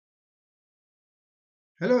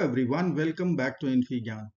Hello everyone, welcome back to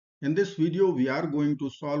infyGyan. In this video, we are going to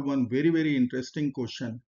solve one very interesting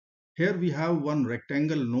question. Here we have one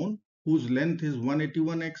rectangle known whose length is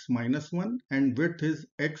 181x minus 1 and width is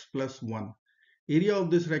x plus 1. Area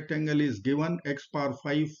of this rectangle is given x power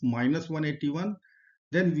 5 minus 181.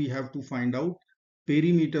 Then we have to find out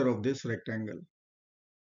perimeter of this rectangle.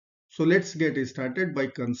 So let's get started by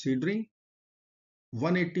considering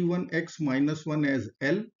 181x minus 1 as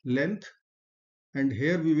L length, and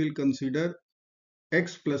here we will consider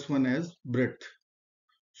x plus 1 as breadth.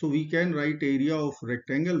 So we can write area of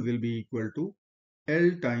rectangle will be equal to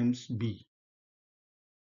L times B.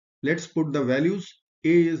 Let's put the values. A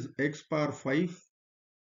is x power 5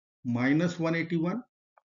 minus 181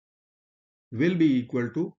 will be equal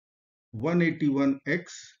to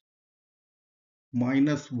 181x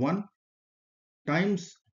minus 1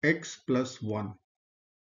 times x plus 1.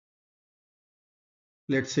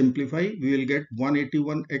 Let's simplify. We will get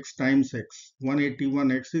 181x times x.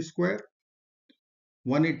 181x square.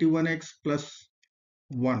 181x plus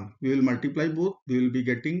 1. We will multiply both. We will be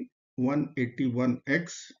getting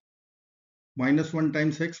 181x minus 1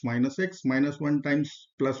 times x minus 1 times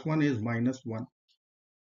plus 1 is minus 1.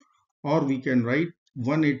 Or we can write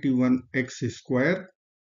 181x square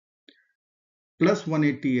plus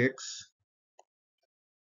 180x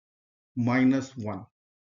minus 1.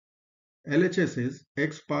 LHS is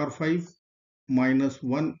x power 5 minus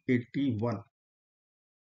 181.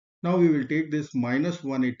 Now we will take this minus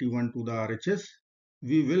 181 to the RHS.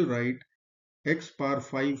 We will write x power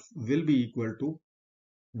 5 will be equal to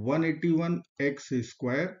 181x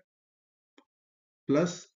square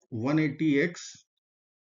plus 180x,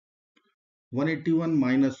 181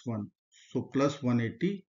 minus 1, so plus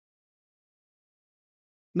 180.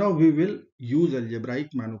 Now we will use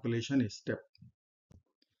algebraic manipulation step.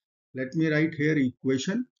 Let me write here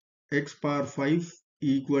equation x power 5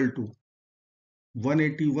 equal to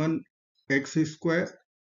 181x square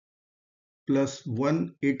plus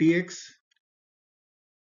 180x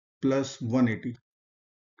plus 180.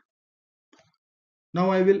 Now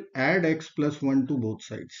I will add x plus 1 to both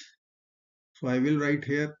sides. So I will write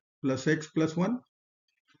here plus x plus 1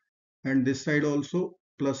 and this side also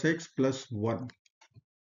plus x plus 1.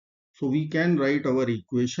 So we can write our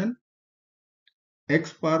equation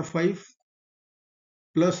x power 5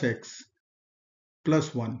 plus x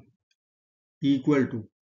plus 1 equal to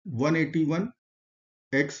 181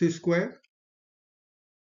 x square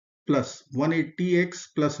plus 180x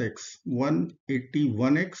plus x,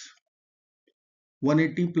 181x,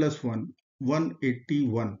 180 plus 1,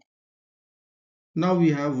 181. Now we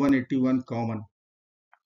have 181 common.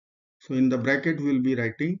 So in the bracket we will be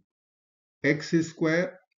writing x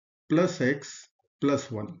square plus x plus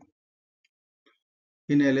 1.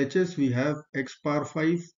 In LHS we have x power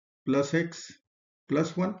 5 plus x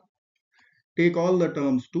plus 1. Take all the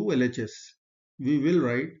terms to LHS. We will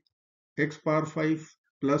write x power 5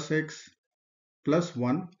 plus x plus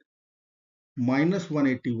 1 minus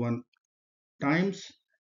 181 times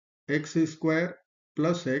x square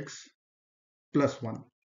plus x plus 1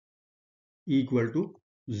 equal to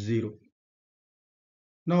 0.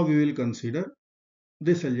 Now we will consider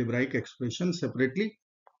this algebraic expression separately.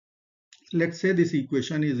 Let's say this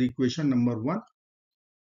equation is equation number 1.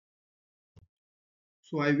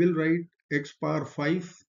 So I will write x power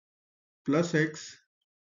 5 plus x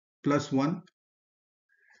plus 1,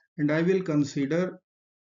 and I will consider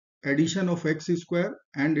addition of x square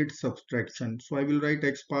and its subtraction. So I will write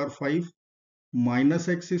x power 5 minus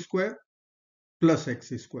x square plus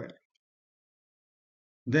x square.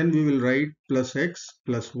 Then we will write plus x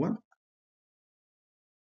plus 1.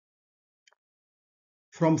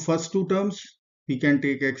 From first two terms, we can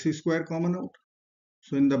take x square common out.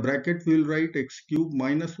 So in the bracket, we will write x cube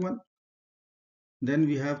minus 1. Then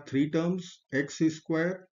we have three terms, x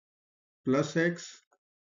square plus x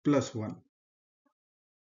plus 1.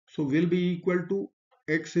 So will be equal to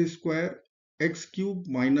x square, x cube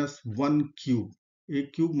minus 1 cube. A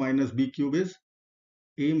cube minus b cube is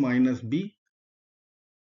a minus b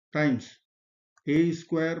times a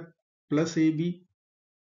square plus ab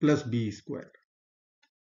plus b square.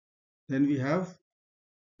 Then we have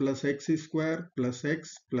plus x square plus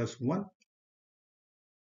x plus 1.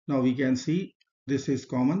 Now we can see this is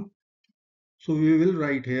common. So we will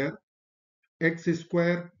write here x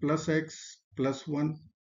square plus x plus 1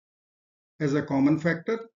 as a common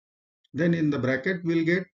factor. Then in the bracket we'll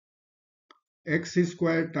get x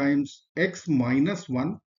square times x minus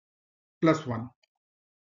 1 plus 1.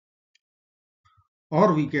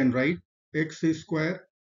 Or we can write x square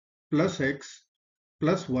plus x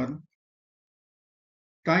plus 1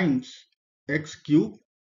 times x cube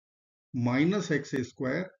minus x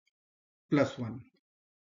square plus 1.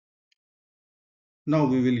 Now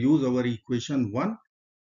we will use our equation 1,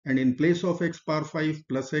 and in place of x power 5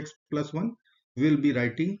 plus x plus 1, we will be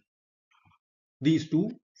writing these two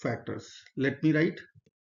factors. Let me write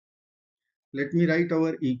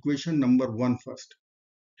our equation number 1 first.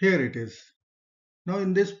 Here it is. Now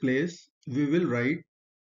in this place, we will write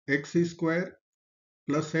x square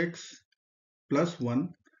plus x plus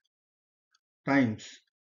 1 times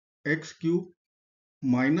x cube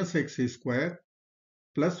minus x square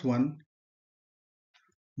plus 1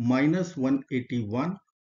 minus 181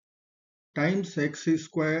 times x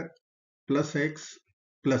square plus x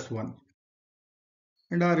plus 1,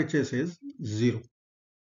 and RHS is 0.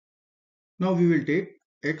 Now we will take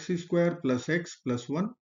x square plus x plus 1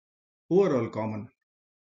 overall common.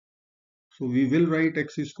 So we will write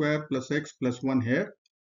x square plus x plus 1 here,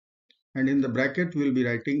 and in the bracket we will be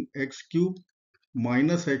writing x cube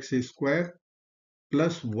minus x square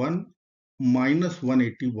plus 1 minus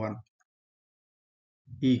 181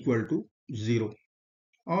 equal to 0.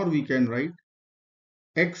 Or we can write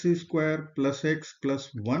x square plus x plus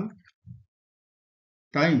 1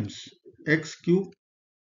 times x cube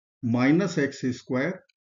minus x square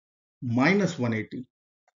minus 180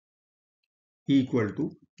 equal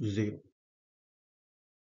to 0.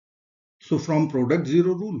 So from product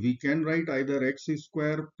 0 rule, we can write either x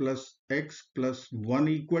square plus x plus 1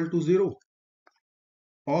 equal to 0,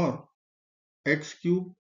 or x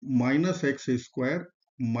cube minus x square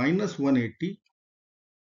minus 180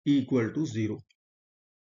 equal to 0.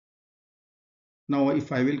 Now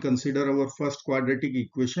if I will consider our first quadratic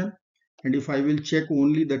equation, and if I will check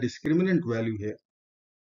only the discriminant value here,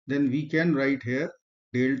 then we can write here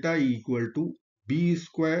delta equal to b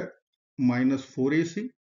square minus 4ac.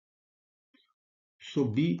 So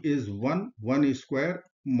b is 1 square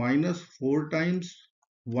minus 4 times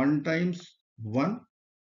 1 times 1,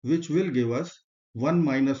 which will give us 1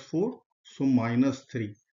 minus 4, so minus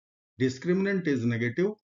 3. Discriminant is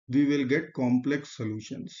negative, we will get complex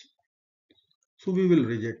solutions. So we will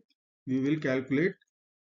reject. We will calculate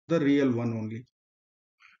the real one only.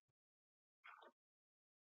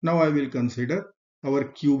 Now I will consider our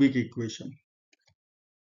cubic equation,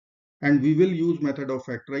 and we will use method of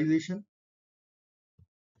factorization.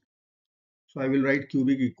 So I will write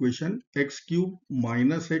cubic equation x cube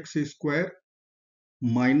minus x square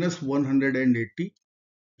minus 180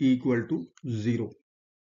 equal to 0.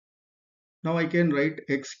 Now I can write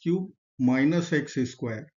x cube minus x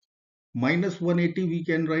square minus 180, we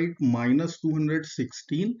can write minus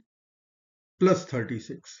 216 plus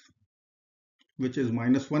 36, which is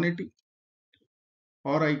minus 180.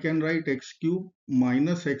 Or I can write x cube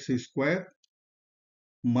minus x square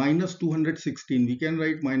minus 216, we can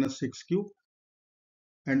write minus 6 cube,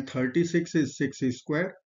 and 36 is 6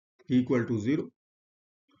 square equal to 0.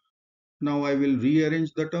 Now I will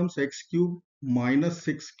rearrange the terms x cube minus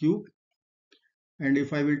 6 cube, and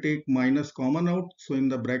if I will take minus common out, so in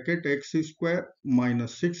the bracket x square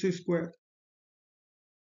minus 6 square.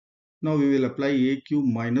 Now we will apply a cube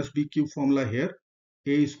minus b cube formula here,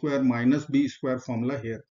 a square minus b square formula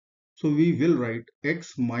here. So we will write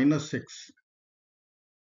x minus 6.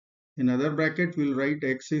 In other bracket we will write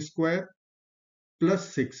x square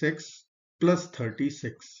plus 6x plus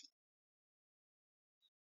 36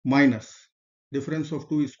 minus difference of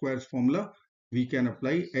two squares formula. We can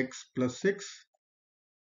apply x plus 6,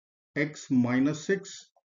 x minus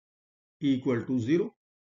 6 equal to 0.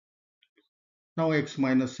 Now x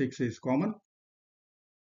minus 6 is common.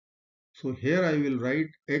 So here I will write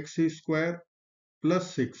x square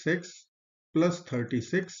plus 6x plus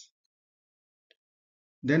 36,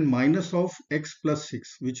 then minus of x plus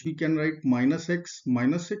 6, which we can write minus x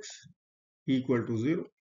minus 6 equal to 0.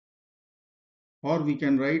 Or we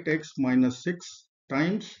can write x minus 6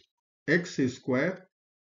 times x square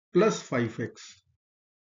plus 5x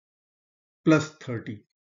plus 30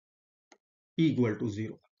 equal to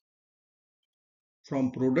 0.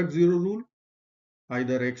 From product 0 rule,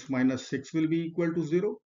 either x minus 6 will be equal to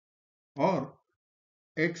 0, or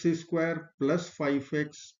x square plus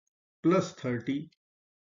 5x plus 30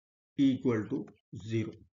 equal to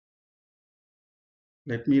 0.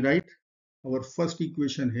 Let me write our first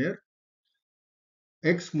equation here,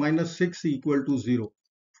 x minus 6 equal to 0.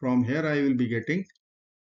 From here I will be getting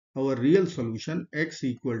our real solution, x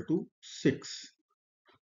equal to 6.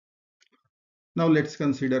 Now let's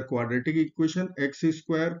consider quadratic equation, x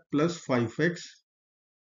square plus 5x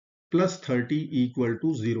plus 30 equal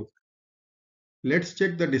to 0. Let's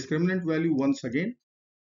check the discriminant value once again.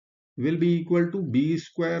 Will be equal to b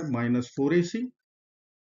square minus 4ac.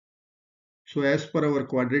 So as per our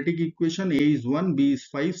quadratic equation, A is 1, B is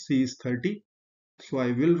 5, C is 30. So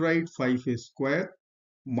I will write 5 is square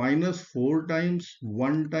minus 4 times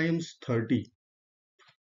 1 times 30,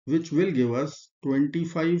 which will give us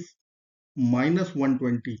 25 minus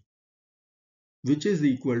 120, which is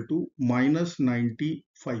equal to minus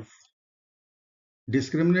 95.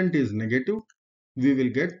 Discriminant is negative. We will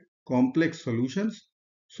get complex solutions,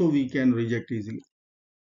 so we can reject easily.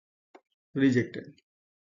 Rejected.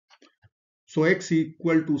 So x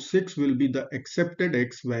equal to 6 will be the accepted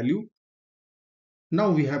x value.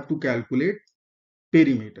 Now we have to calculate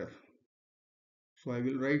perimeter. So I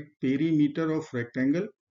will write perimeter of rectangle.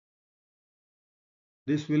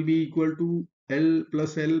 This will be equal to L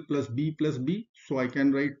plus B plus B. So I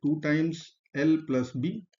can write 2 times L plus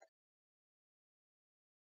B.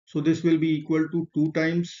 So this will be equal to 2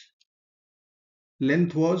 times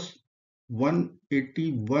length was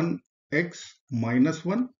 181x minus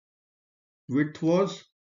 1. Width was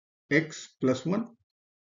x plus 1.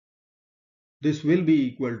 This will be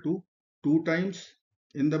equal to 2 times,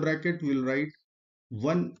 in the bracket we will write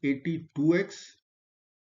 182x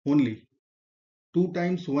only. 2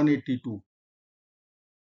 times 182,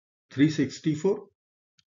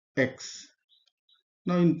 364x.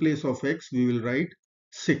 Now in place of x we will write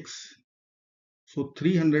 6. So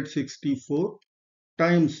 364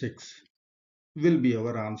 times 6 will be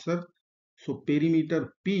our answer. So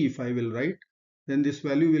perimeter P, if I will write, then this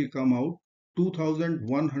value will come out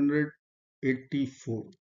 2184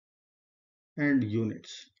 and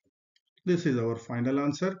units. This is our final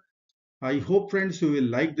answer. I hope friends you will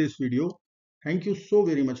like this video. Thank you so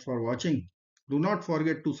very much for watching. Do not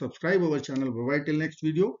forget to subscribe our channel. Bye bye till next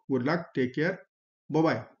video. Good luck. Take care. Bye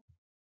bye.